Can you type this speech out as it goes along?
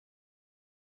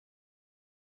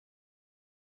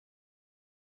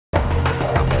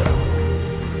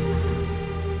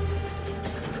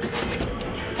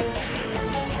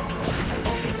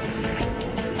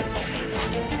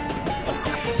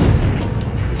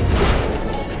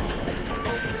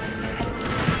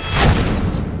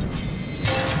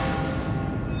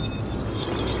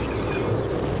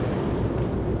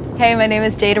Hey, my name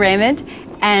is Jade Raymond,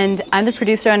 and I'm the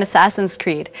producer on Assassin's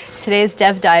Creed. Today's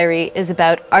Dev Diary is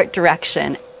about art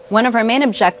direction. One of our main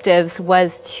objectives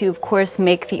was to, of course,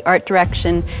 make the art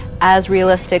direction as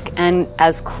realistic and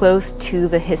as close to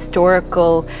the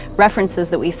historical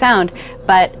references that we found.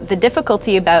 But the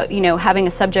difficulty about, having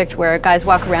a subject where guys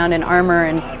walk around in armor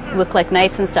and look like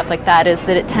knights and stuff like that is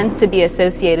that it tends to be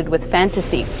associated with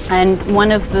fantasy. And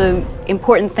one of the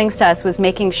important things to us was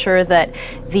making sure that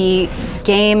the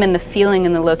game and the feeling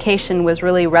and the location was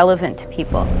really relevant to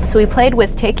people. So we played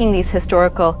with taking these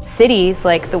historical cities,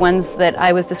 like the ones that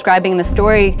I was describing in the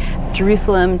story,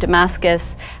 Jerusalem,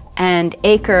 Damascus, and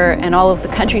Acre, and all of the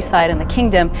countryside and the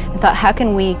kingdom, and thought, how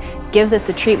can we give this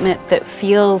a treatment that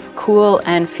feels cool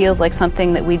and feels like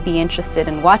something that we'd be interested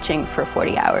in watching for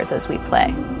 40 hours as we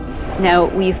play. Now,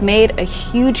 we've made a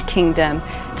huge kingdom,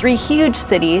 3 huge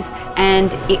cities,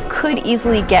 and it could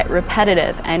easily get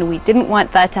repetitive, and we didn't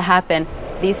want that to happen.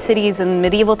 These cities in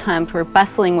medieval times were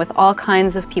bustling with all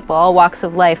kinds of people, all walks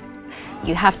of life.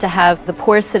 You have to have the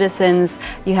poor citizens,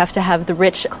 you have to have the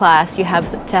rich class, you have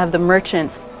to have the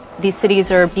merchants. These cities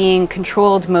are being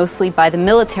controlled mostly by the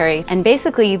military, and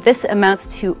basically this amounts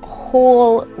to a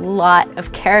whole lot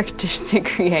of characters to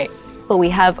create. But we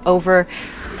have over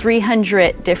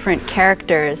 300 different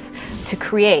characters to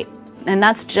create, and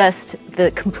that's just the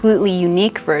completely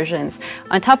unique versions.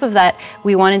 On top of that,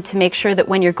 we wanted to make sure that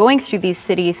when you're going through these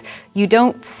cities, you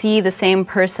don't see the same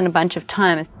person a bunch of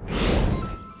times.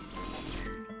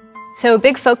 So a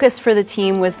big focus for the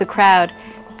team was the crowd,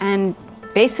 and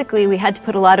basically we had to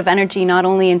put a lot of energy not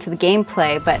only into the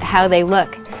gameplay, but how they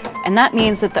look. And that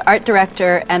means that the art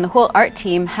director and the whole art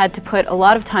team had to put a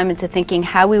lot of time into thinking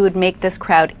how we would make this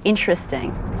crowd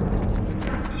interesting.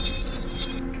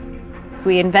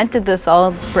 We invented this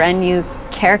all brand new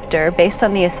character based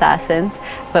on the assassins,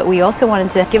 but we also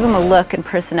wanted to give him a look and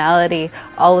personality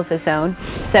all of his own.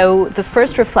 So the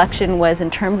first reflection was,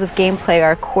 in terms of gameplay,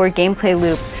 our core gameplay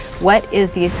loop, what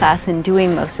is the assassin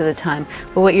doing most of the time?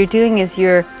 Well, what you're doing is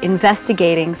you're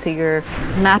investigating, so you're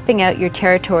mapping out your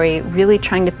territory, really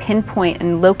trying to pinpoint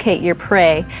and locate your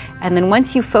prey, and then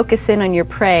once you focus in on your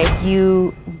prey,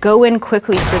 you go in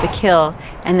quickly for the kill,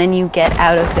 and then you get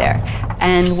out of there.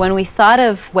 And when we thought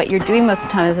of what you're doing most of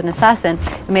the time as an assassin,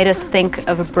 it made us think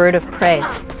of a bird of prey.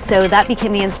 So that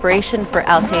became the inspiration for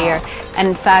Altair. And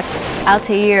in fact,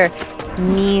 Altair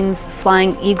means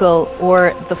flying eagle,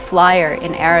 or the flyer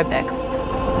in Arabic.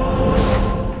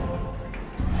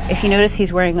 If you notice,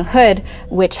 he's wearing a hood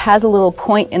which has a little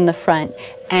point in the front,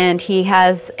 and he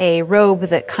has a robe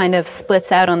that kind of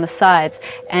splits out on the sides,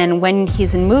 and when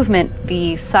he's in movement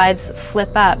the sides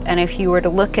flip up, and if you were to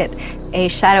look at a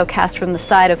shadow cast from the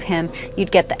side of him,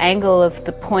 you'd get the angle of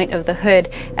the point of the hood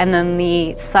and then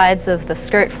the sides of the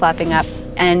skirt flapping up,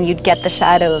 and you'd get the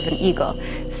shadow of an eagle.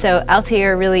 So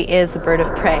Altair really is the bird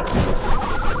of prey.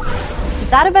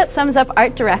 That about sums up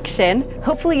art direction.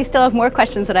 Hopefully you still have more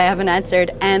questions that I haven't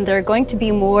answered, and there are going to be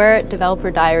more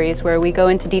developer diaries where we go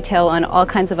into detail on all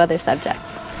kinds of other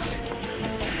subjects.